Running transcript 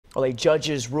Well, a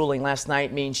judge's ruling last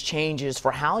night means changes for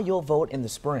how you'll vote in the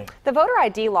spring. The voter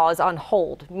ID law is on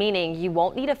hold, meaning you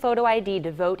won't need a photo ID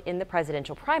to vote in the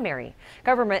presidential primary.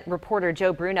 Government reporter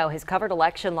Joe Bruno has covered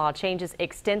election law changes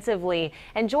extensively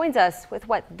and joins us with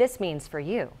what this means for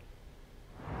you.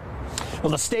 Well,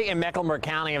 the state and Mecklenburg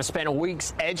County have spent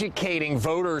weeks educating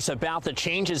voters about the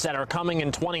changes that are coming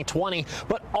in 2020.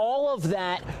 But all of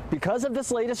that, because of this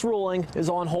latest ruling, is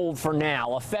on hold for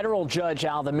now. A federal judge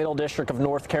out of the Middle District of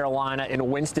North Carolina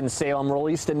in Winston-Salem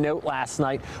released a note last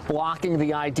night blocking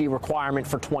the ID requirement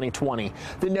for 2020.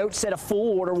 The note said a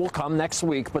full order will come next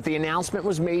week, but the announcement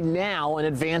was made now in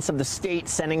advance of the state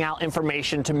sending out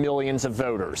information to millions of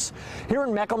voters. Here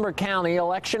in Mecklenburg County,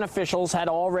 election officials had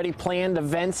already planned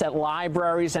events at libraries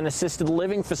and assisted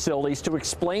living facilities to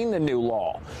explain the new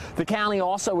law. The county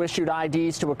also issued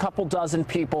IDs to a couple dozen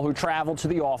people who traveled to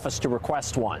the office to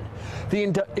request one.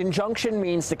 The injunction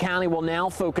means the county will now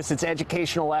focus its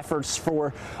educational efforts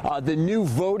for the new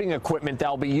voting equipment that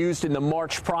will be used in the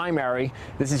March primary.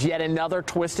 This is yet another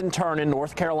twist and turn in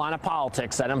North Carolina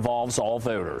politics that involves all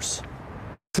voters.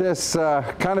 It's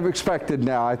kind of expected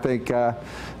now. I think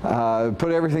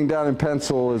put everything down in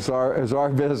pencil is our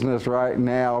business right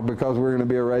now, because we're going to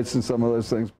be erasing some of those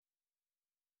things.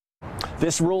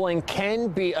 This ruling can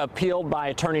be appealed by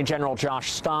Attorney General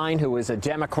Josh Stein, who is a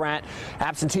Democrat.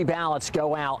 Absentee ballots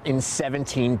go out in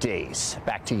 17 days.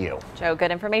 Back to you. Joe,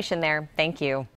 good information there. Thank you.